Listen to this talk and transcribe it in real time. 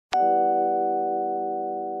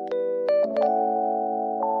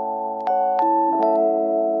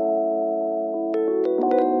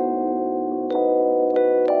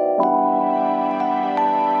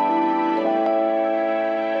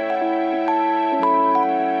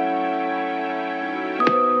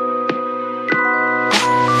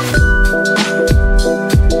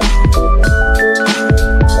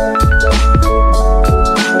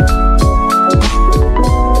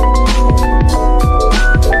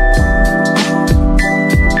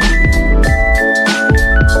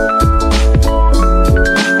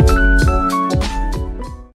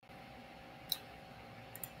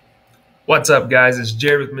What's up, guys? It's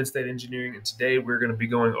Jared with Midstate Engineering, and today we're going to be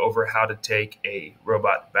going over how to take a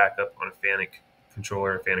robot backup on a Fanuc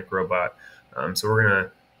controller, a Fanuc robot. So we're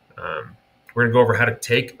gonna go over how to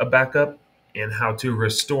take a backup and how to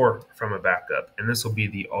restore from a backup, and this will be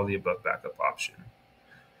the all the above backup option.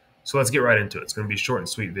 So let's get right into it. It's going to be a short and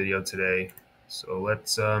sweet video today. So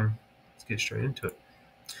let's get straight into it.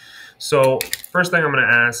 So first thing I'm going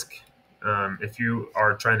to ask, if you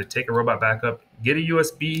are trying to take a robot backup, get a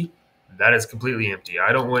USB that is completely empty.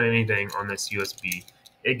 I don't want anything on this USB.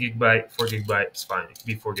 8 gigabyte, 4 gigabyte is fine. It can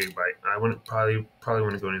be 4 gigabyte. I wouldn't probably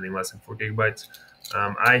want to go anything less than 4 gigabytes.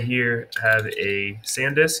 I here have a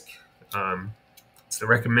SanDisk. It's the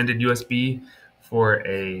recommended USB for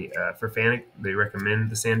Fanuc. They recommend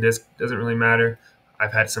the SanDisk. Doesn't really matter.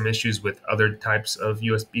 I've had some issues with other types of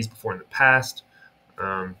USBs before in the past,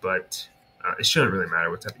 but it shouldn't really matter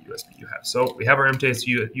what type of USB you have. So we have our MTS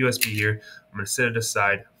USB here. I'm going to set it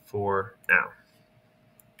aside for now.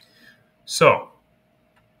 So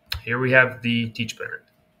here we have the teach pennant.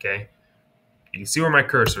 Okay, you can see where my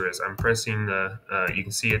cursor is. I'm pressing the. You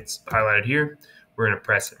can see it's highlighted here. We're going to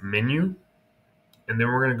press Menu, and then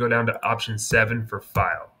we're going to go down to Option 7 for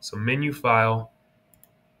File. So Menu, File,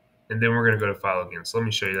 and then we're going to go to File again. So let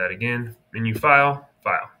me show you that again. Menu, File,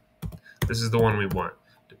 File. This is the one we want.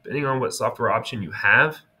 Depending on what software option you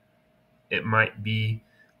have, it might be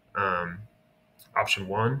Option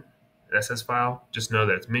 1, SS file. Just know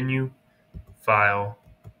that it's Menu, File,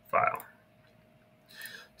 File.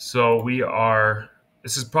 So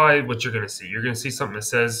this is probably what you're going to see. You're going to see something that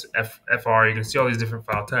says FR. You're going to see all these different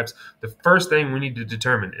file types. The first thing we need to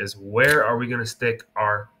determine is where are we going to stick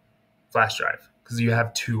our flash drive, because you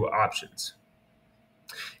have two options.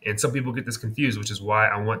 And some people get this confused, which is why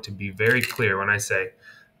I want to be very clear when I say,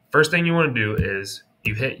 first thing you want to do is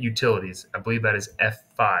you hit Utilities. I believe that is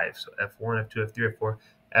F5. So F1, F2, F3, F4,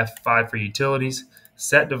 F5 for Utilities.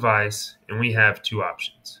 Set Device, and we have two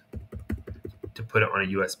options to put it on a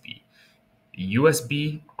USB.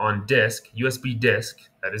 USB on disk, USB disk,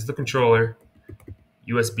 that is the controller.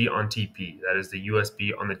 USB on TP, that is the USB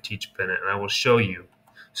on the teach pennant. And I will show you,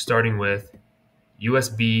 starting with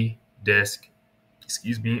USB disk,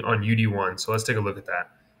 on UD1. So let's take a look at that.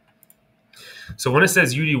 So when it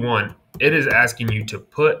says UD1, it is asking you to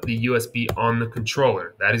put the USB on the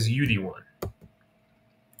controller. That is UD1.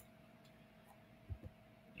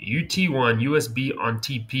 UT1, USB on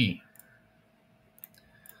TP.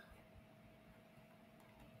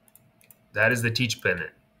 That is the teach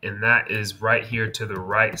pennant. And that is right here to the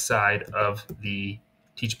right side of the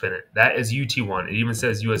teach pennant. That is UT1. It even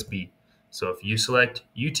says USB. So if you select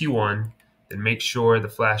UT1, then make sure the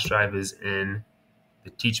flash drive is in the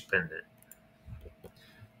teach pennant.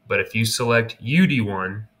 But if you select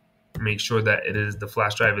UD1, make sure that the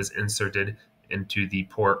flash drive is inserted into the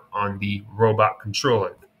port on the robot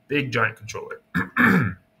controller, the big giant controller.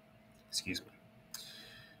 Excuse me.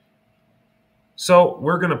 So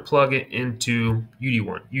we're going to plug it into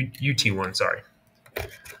UT1, sorry. I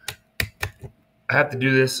have to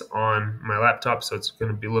do this on my laptop, so it's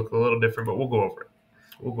going to look a little different, but we'll go over it.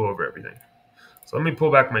 We'll go over everything. So let me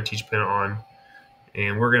pull back my teach pennant on,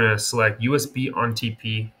 and we're going to select USB on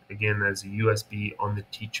TP. Again, that's a USB on the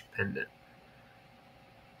teach pennant.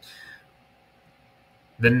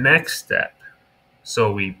 The next step,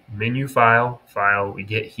 so we menu file, we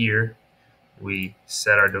get here, we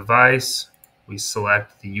set our device, we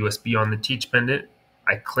select the USB on the teach pennant.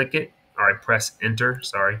 I click it, or I press enter,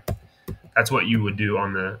 sorry. That's what you would do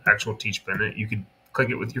on the actual teach pennant. You could click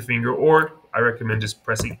it with your finger, or I recommend just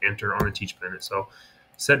pressing enter on the teach pennant. So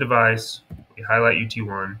set device, we highlight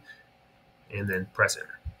UT1, and then press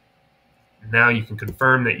enter. Now you can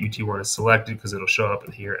confirm that UT1 is selected because it'll show up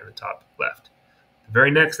in here in the top left. The very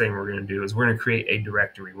next thing we're going to do is we're going to create a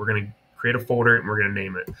directory. We're going to create a folder and we're going to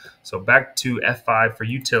name it. So back to F5 for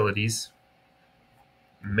Utilities,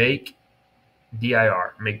 make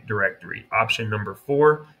dir, make directory, option number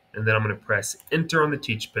 4, and then I'm going to press enter on the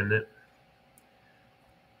teach pennant.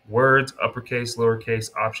 Words, uppercase, lowercase,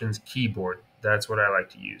 options, keyboard. That's what I like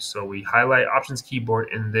to use. So we highlight options, keyboard,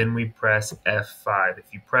 and then we press F5.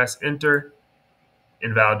 If you press enter,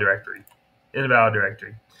 invalid directory. Invalid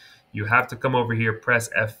directory. You have to come over here, press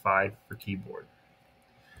F5 for keyboard.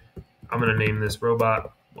 I'm going to name this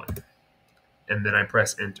robot 1. And then I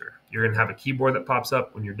press enter. You're going to have a keyboard that pops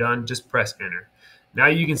up. When you're done, just press enter. Now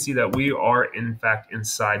you can see that we are, in fact,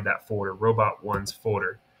 inside that folder, Robot 1's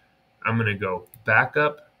folder. I'm going to go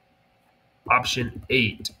backup, option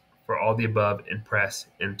 8 for all the above, and press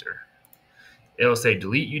enter. It'll say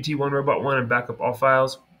delete UT1 Robot 1 and backup all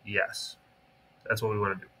files. Yes, that's what we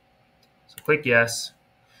want to do. So click yes,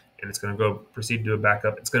 and it's going to go proceed to do a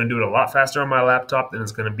backup. It's going to do it a lot faster on my laptop than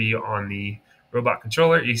it's going to be on the robot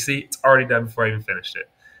controller. You see, it's already done before I even finished it.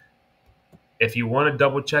 If you want to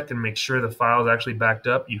double check and make sure the file is actually backed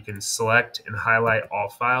up, you can select and highlight all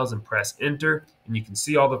files and press enter, and you can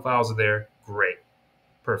see all the files are there. Great.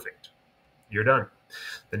 Perfect. You're done.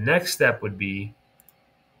 The next step would be,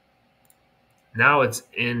 now it's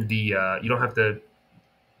in the, you don't have to,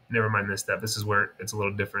 never mind this step. This is where it's a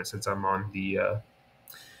little different since I'm on the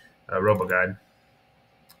RoboGuide.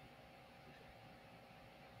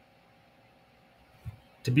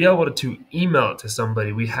 To be able to email it to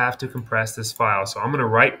somebody, we have to compress this file. So I'm going to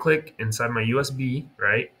right click inside my USB,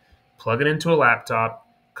 right? Plug it into a laptop,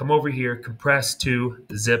 come over here, compress to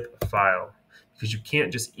zip file, because you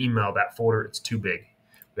can't just email that folder. It's too big.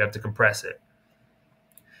 We have to compress it.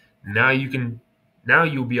 Now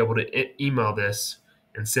you'll be able to email this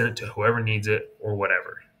and send it to whoever needs it or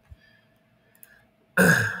whatever.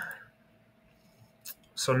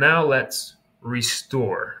 So now let's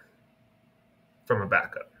restore from a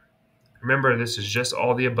backup. Remember, this is just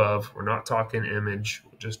all the above. We're not talking image.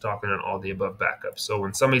 We're just talking an all the above backup. So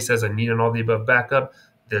when somebody says I need an all the above backup,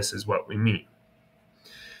 this is what we mean.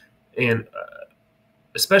 And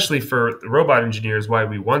especially for the robot engineers, why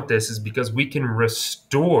we want this is because we can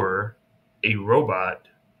restore a robot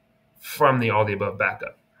from the all the above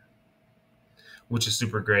backup, which is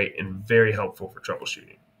super great and very helpful for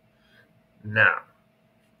troubleshooting. Now,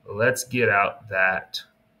 let's get out that.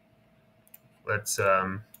 Let's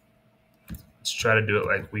try to do it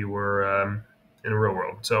like we were in a real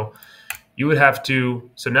world. So you would have to,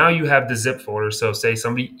 so now you have the zip folder. So say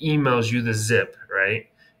somebody emails you the zip, right?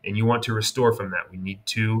 And you want to restore from that. We need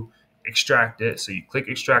to extract it. So you click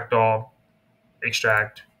extract all,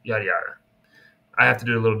 extract, yada, yada. I have to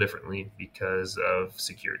do it a little differently because of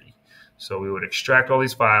security. So we would extract all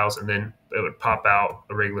these files, and then it would pop out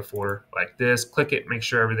a regular folder like this. Click it, make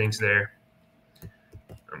sure everything's there.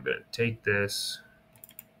 I'm going to take this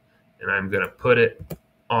and I'm going to put it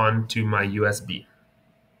onto my USB.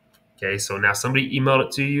 Okay, so now somebody emailed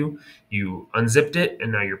it to you, you unzipped it,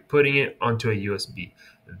 and now you're putting it onto a USB.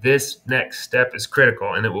 This next step is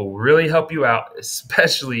critical, and it will really help you out,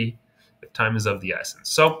 especially if time is of the essence.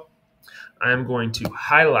 So I'm going to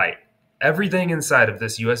highlight everything inside of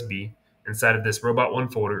this USB, inside of this Robot 1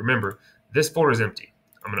 folder. Remember, this folder is empty.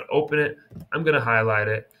 I'm going to open it, I'm going to highlight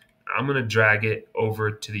it, I'm going to drag it over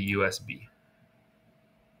to the USB.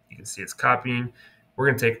 You can see it's copying. We're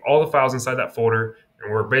going to take all the files inside that folder,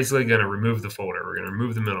 and we're basically going to remove the folder. We're going to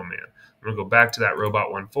remove the middleman. I'm going to go back to that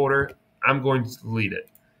Robot 1 folder. I'm going to delete it.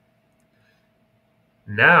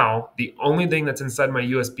 Now, the only thing that's inside my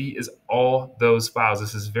USB is all those files.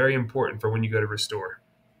 This is very important for when you go to restore.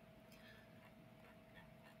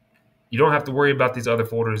 You don't have to worry about these other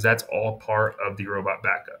folders. That's all part of the robot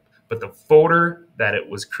backup. But the folder that it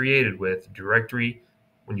was created with, directory,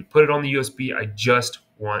 when you put it on the USB,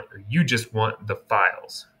 you just want the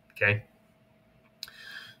files, okay?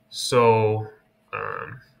 So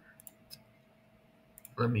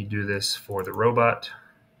let me do this for the robot.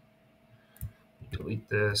 Delete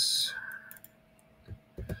this.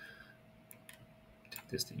 Take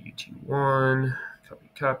this to UT1,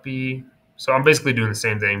 copy. So I'm basically doing the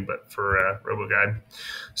same thing, but for RoboGuide.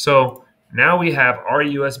 So now we have our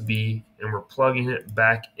USB, and we're plugging it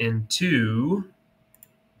back into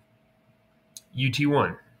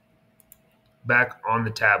UT1, back on the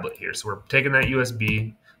tablet here. So we're taking that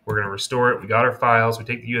USB, we're going to restore it. We got our files, we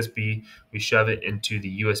take the USB, we shove it into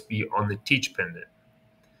the USB on the teach pendant.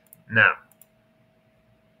 Now,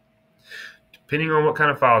 depending on what kind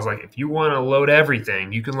of files, like if you want to load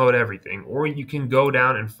everything, you can load everything, or you can go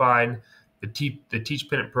down and find the teach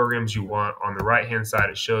pendant programs you want. On the right hand side,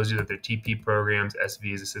 it shows you that they're TP programs.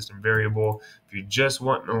 SV is a system variable. If you're just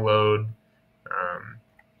wanting to load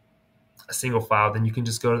a single file, then you can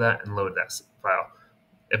just go to that and load that file.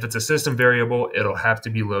 If it's a system variable, it'll have to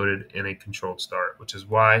be loaded in a controlled start, which is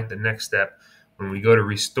why the next step, when we go to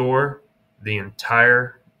restore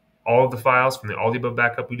all of the files from the all the above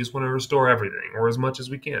backup, we just want to restore everything, or as much as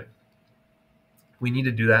we can. We need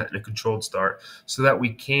to do that in a controlled start so that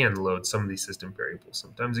we can load some of these system variables.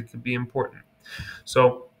 Sometimes it could be important.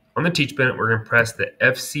 So on the teach pendant, we're going to press the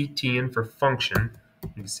FCTN for function. You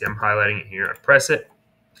can see I'm highlighting it here. I press it.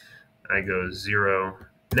 I go 0,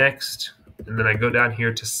 next, and then I go down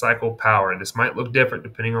here to cycle power. This might look different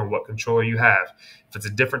depending on what controller you have. If it's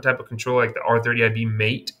a different type of controller like the R30IB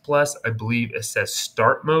Mate Plus, I believe it says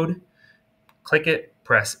start mode. Click it,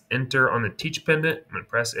 press enter on the teach pendant. I'm going to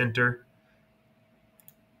press enter.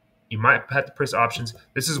 You might have to press options.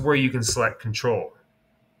 This is where you can select control.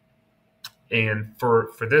 And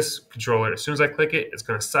for this controller, as soon as I click it, it's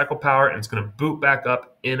going to cycle power and it's going to boot back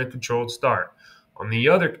up in a controlled start. On the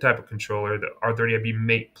other type of controller, the R30IB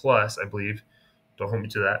Mate Plus, I believe, don't hold me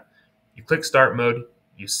to that, you click start mode,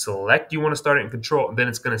 you select you want to start it in control, and then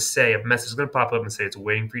it's going to say, a message is going to pop up and say it's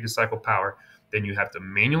waiting for you to cycle power. Then you have to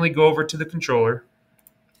manually go over to the controller.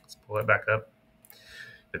 Let's pull that back up. You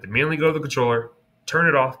have to manually go to the controller, turn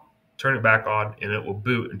it off, turn it back on, and it will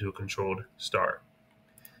boot into a controlled start.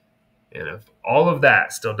 And if all of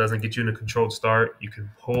that still doesn't get you in a controlled start, you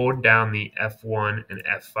can hold down the F1 and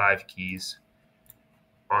F5 keys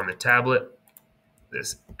on the tablet.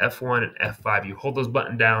 This F1 and F5, you hold those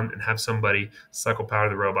buttons down and have somebody cycle power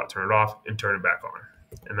the robot, turn it off, and turn it back on.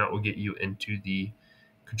 And that will get you into the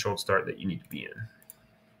controlled start that you need to be in.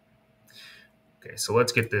 Okay, so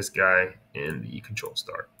let's get this guy in the controlled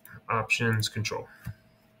start. Options, control.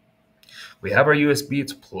 We have our USB,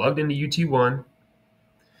 it's plugged into UT1.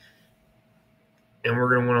 And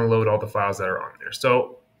we're going to want to load all the files that are on there.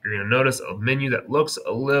 So you're going to notice a menu that looks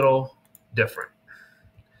a little different.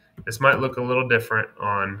 This might look a little different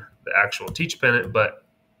on the actual Teach Pennant, but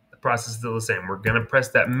the process is still the same. We're going to press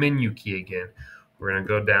that menu key again. We're going to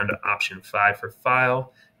go down to option 5 for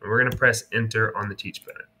file, and we're going to press enter on the Teach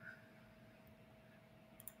Pennant.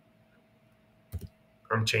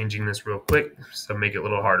 I'm changing this real quick so make it a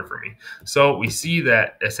little harder for me. So we see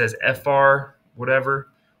that it says FR whatever.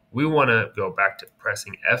 We want to go back to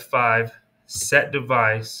pressing F5, set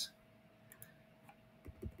device.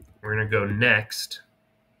 We're going to go next,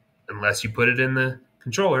 unless you put it in the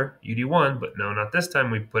controller, UD1, but no, not this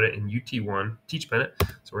time. We put it in UT1, Teach Pennant.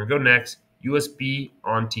 So we're going to go next, USB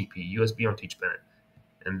on TP, USB on Teach Pennant.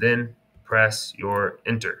 And then press your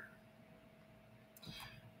enter.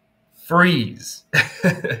 Freeze.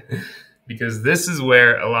 Because this is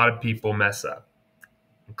where a lot of people mess up,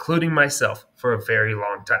 including myself, for a very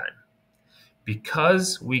long time.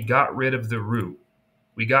 Because we got rid of the root,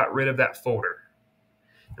 we got rid of that folder,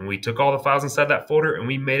 and we took all the files inside that folder and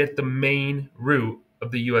we made it the main root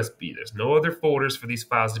of the USB. There's no other folders for these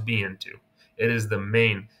files to be into. It is the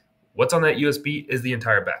main. What's on that USB is the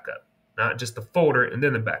entire backup, not just the folder and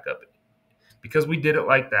then the backup. Because we did it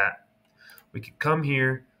like that, we can come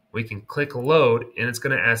here, we can click load, and it's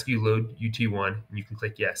going to ask you load UT1, and you can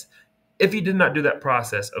click yes. If you did not do that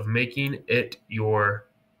process of making it your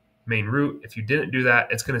main root, if you didn't do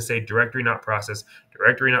that, it's going to say directory not processed,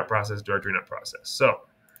 directory not processed, directory not processed. So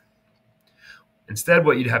instead,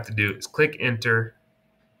 what you'd have to do is click enter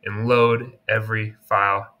and load every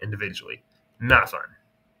file individually. Not fun.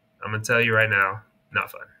 I'm going to tell you right now,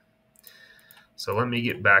 not fun. So let me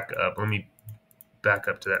get back up. Let me back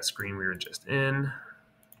up to that screen we were just in.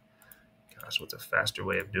 Gosh, what's a faster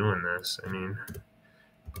way of doing this? I mean,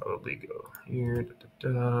 probably go here,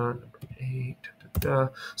 number 8,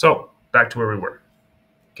 So back to where we were.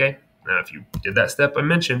 Okay, now if you did that step I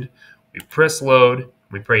mentioned, we press load,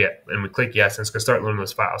 we pray it, and we click yes, and it's going to start loading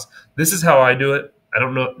those files. This is how I do it. I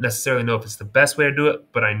don't necessarily know if it's the best way to do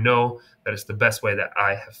it, but I know that it's the best way that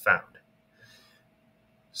I have found.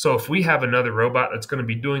 So if we have another robot that's going to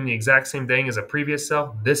be doing the exact same thing as a previous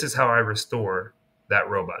cell, this is how I restore that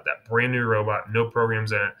robot, that brand new robot, no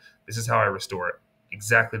programs in it. This is how I restore it.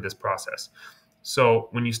 Exactly this process. So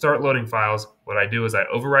when you start loading files, what I do is I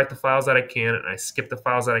overwrite the files that I can and I skip the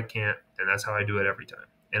files that I can't, and that's how I do it every time.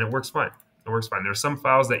 And it works fine. It works fine. There are some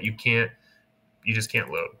files that you just can't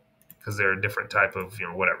load because they're a different type of,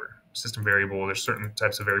 whatever, system variable. There's certain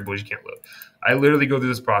types of variables you can't load. I literally go through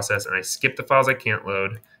this process and I skip the files I can't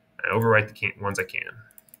load. And I overwrite the ones I can.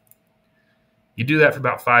 You do that for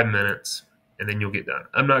about 5 minutes and then you'll get done.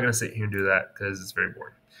 I'm not going to sit here and do that because it's very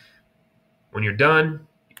boring. When you're done,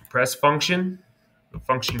 you can press function, the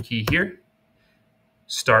function key here,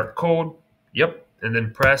 start cold, yep, and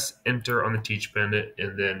then press enter on the Teach Pennant,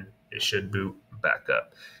 and then it should boot back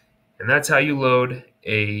up. And that's how you load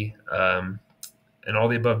an all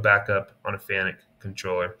the above backup on a Fanuc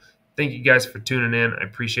controller. Thank you guys for tuning in. I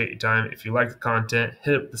appreciate your time. If you like the content,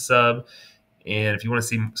 hit up the sub. And if you want to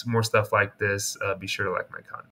see some more stuff like this, be sure to like my content.